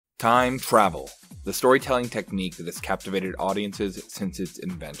Time travel, the storytelling technique that has captivated audiences since its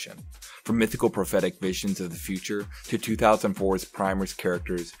invention. From mythical prophetic visions of the future to 2004's Primer's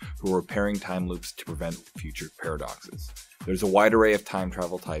characters who are repairing time loops to prevent future paradoxes. There's a wide array of time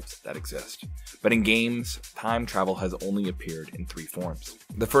travel types that exist. But in games, time travel has only appeared in 3 forms.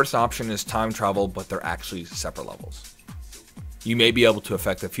 The first option is time travel, but they're actually separate levels. You may be able to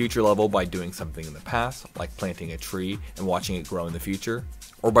affect the future level by doing something in the past, like planting a tree and watching it grow in the future,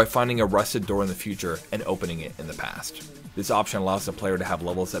 or by finding a rusted door in the future and opening it in the past. This option allows the player to have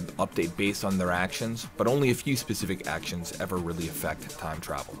levels that update based on their actions, but only a few specific actions ever really affect time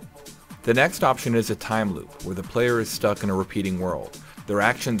travel. The next option is a time loop, where the player is stuck in a repeating world. Their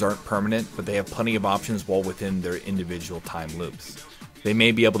actions aren't permanent, but they have plenty of options while within their individual time loops. They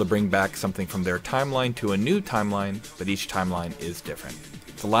may be able to bring back something from their timeline to a new timeline, but each timeline is different.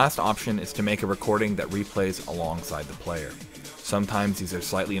 The last option is to make a recording that replays alongside the player. Sometimes these are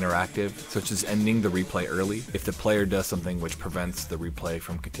slightly interactive, such as ending the replay early if the player does something which prevents the replay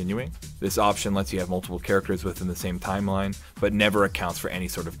from continuing. This option lets you have multiple characters within the same timeline, but never accounts for any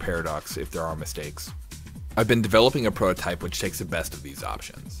sort of paradox if there are mistakes. I've been developing a prototype which takes the best of these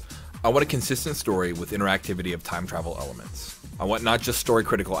options. I want a consistent story with interactivity of time travel elements. I want not just story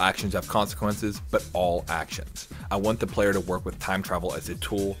critical actions to have consequences, but all actions. I want the player to work with time travel as a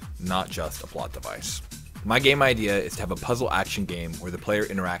tool, not just a plot device. My game idea is to have a puzzle action game where the player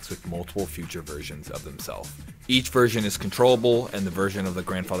interacts with multiple future versions of themselves. Each version is controllable, and the version of the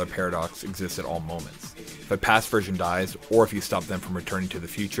grandfather paradox exists at all moments. If a past version dies, or if you stop them from returning to the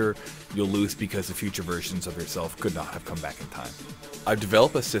future, you'll lose because the future versions of yourself could not have come back in time. I've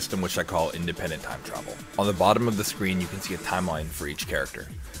developed a system which I call independent time travel. On the bottom of the screen you can see a timeline for each character.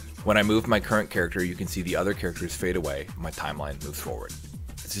 When I move my current character, you can see the other characters fade away and my timeline moves forward.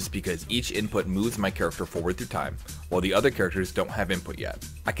 This is because each input moves my character forward through time, while the other characters don't have input yet.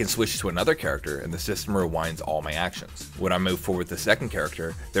 I can switch to another character and the system rewinds all my actions. When I move forward the second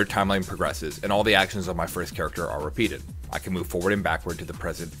character, their timeline progresses and all the actions of my first character are repeated. I can move forward and backward to the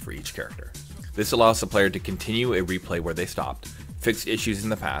present for each character. This allows the player to continue a replay where they stopped, fix issues in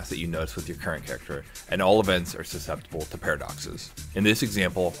the past that you notice with your current character, and all events are susceptible to paradoxes. In this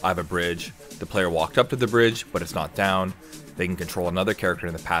example, I have a bridge. The player walked up to the bridge, but it's not down. They can control another character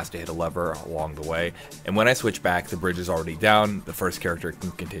in the past to hit a lever along the way, and when I switch back, the bridge is already down, the first character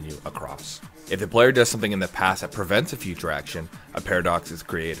can continue across. If the player does something in the past that prevents a future action, a paradox is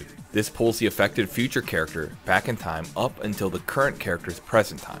created. This pulls the affected future character back in time up until the current character's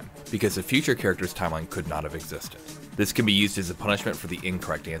present time, because the future character's timeline could not have existed. This can be used as a punishment for the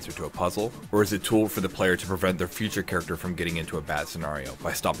incorrect answer to a puzzle, or as a tool for the player to prevent their future character from getting into a bad scenario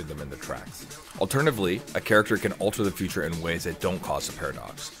by stopping them in their tracks. Alternatively, a character can alter the future in ways that don't cause a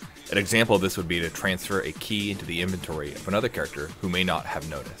paradox. An example of this would be to transfer a key into the inventory of another character who may not have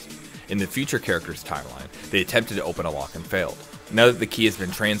noticed. In the future character's timeline, they attempted to open a lock and failed. Now that the key has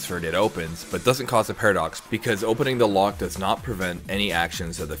been transferred, it opens, but doesn't cause a paradox because opening the lock does not prevent any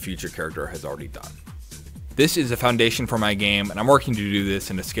actions that the future character has already done. This is a foundation for my game, and I'm working to do this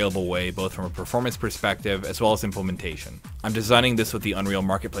in a scalable way, both from a performance perspective as well as implementation. I'm designing this with the Unreal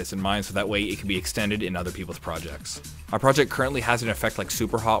Marketplace in mind, so that way it can be extended in other people's projects. My project currently has an effect like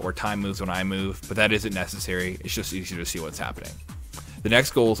Superhot where time moves when I move, but that isn't necessary, it's just easier to see what's happening. The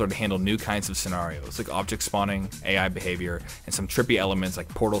next goals are to handle new kinds of scenarios, like object spawning, AI behavior, and some trippy elements like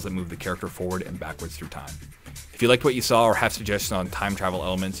portals that move the character forward and backwards through time. If you liked what you saw or have suggestions on time travel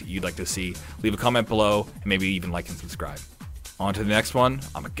elements you'd like to see, leave a comment below and maybe even like and subscribe. On to the next one.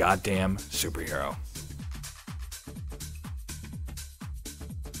 I'm a goddamn superhero.